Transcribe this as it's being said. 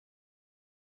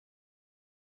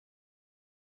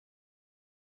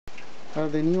Are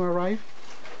the new arrived?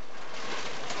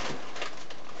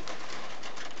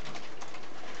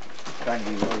 Trying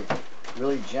to be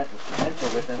really gentle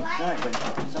with them. No, but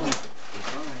it's all right.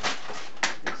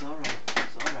 It's all right.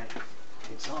 It's all right.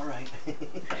 It's all right.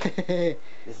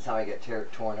 This is how I get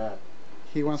torn up.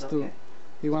 He wants to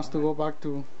go back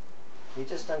to. He's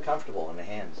just uncomfortable in the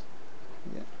hands.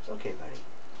 Yeah. It's okay, buddy.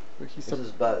 But This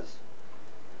is Buzz.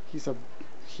 He's a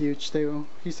huge tegu.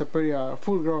 He's a pretty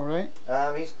full grown, right?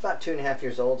 He's about 2.5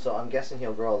 years old, so I'm guessing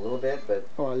he'll grow a little bit, but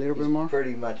a little bit more.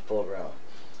 Pretty much full grown.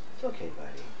 It's okay,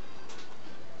 buddy.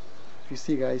 You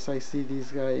see, guys, I see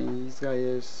this guy, and this guy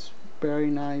is very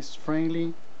nice,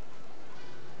 friendly,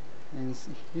 and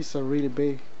he's a really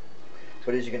big.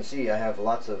 But as you can see, I have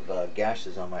lots of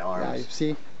gashes on my arms. Yeah, you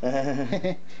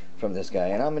see. From this guy,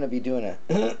 and I'm going to be doing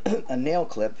a nail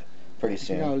clip pretty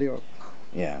soon. Yeah, little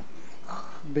yeah.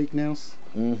 Big nails.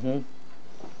 Mm-hmm.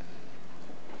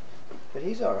 But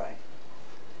he's all right.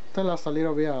 Tell us a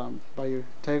little bit about your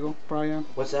tegu, Brian.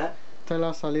 What's that? Tell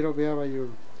us a little bit about your.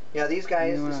 Yeah, these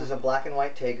guys. This is a black and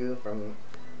white tegu from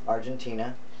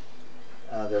Argentina.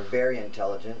 They're very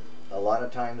intelligent. A lot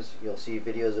of times you'll see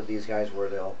videos of these guys where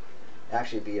they'll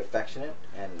actually be affectionate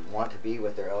and want to be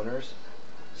with their owners.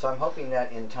 So I'm hoping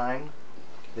that in time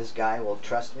this guy will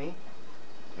trust me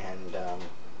and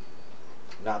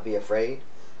not be afraid.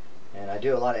 And I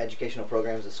do a lot of educational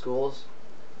programs at schools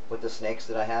with the snakes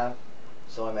that I have,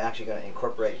 so I'm actually going to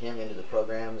incorporate him into the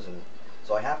programs, and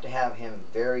so I have to have him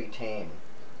very tame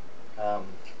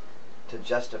to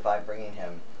justify bringing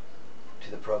him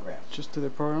to the program. Just to the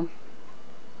program?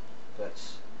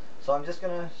 So I'm just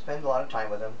going to spend a lot of time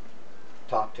with him,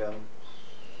 talk to him,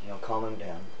 calm him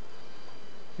down.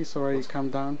 He's already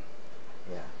calmed down.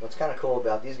 Yeah. What's kind of cool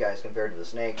about these guys compared to the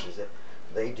snakes is that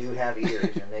they do have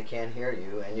ears and they can hear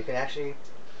you, and you can actually,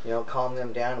 calm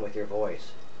them down with your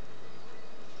voice.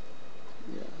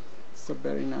 Yeah, it's a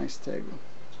very nice tegu.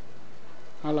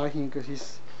 I like him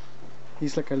because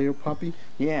he's like a little puppy.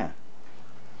 Yeah.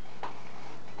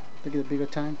 Look at the bigger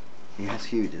time. Yeah, it's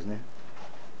huge, isn't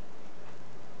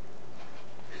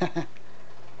it?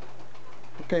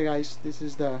 Okay, guys, this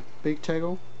is the big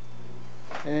tegu,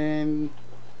 and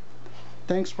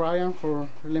thanks, Brian, for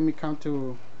letting me come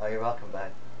to. Oh, you're welcome,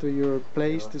 bud. To your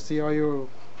place to see all your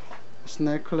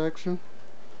snake collection,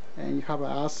 and you have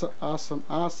an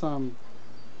awesome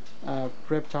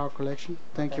reptile collection.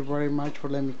 Thank you very much for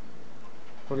letting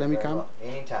me come. Well.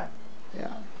 Anytime.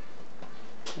 Yeah.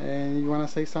 And you want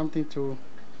to say something to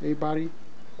everybody?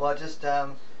 Well, just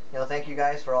thank you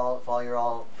guys for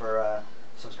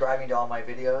subscribing to all my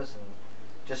videos, and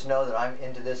just know that I'm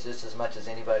into this just as much as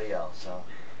anybody else. So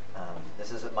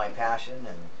this is my passion,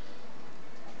 and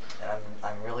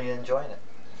I'm really enjoying it.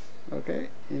 Okay,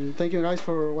 and thank you guys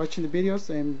for watching the videos,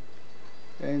 and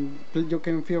you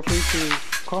can feel free to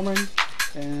comment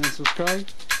and subscribe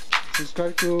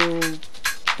to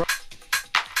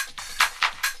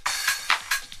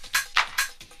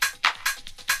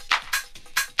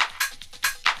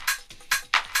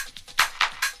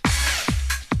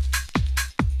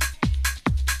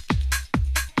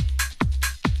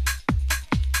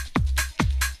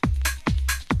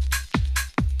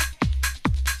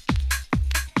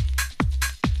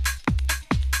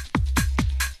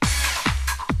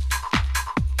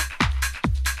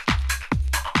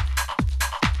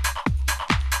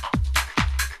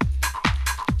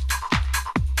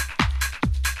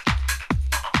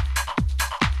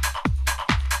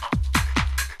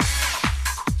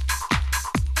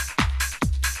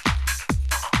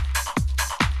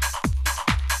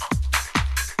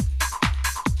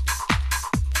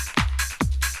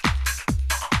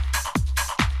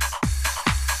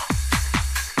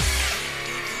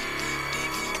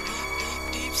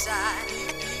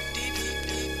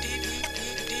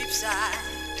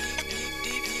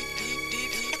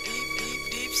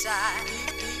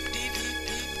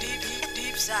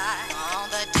deep side, on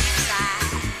the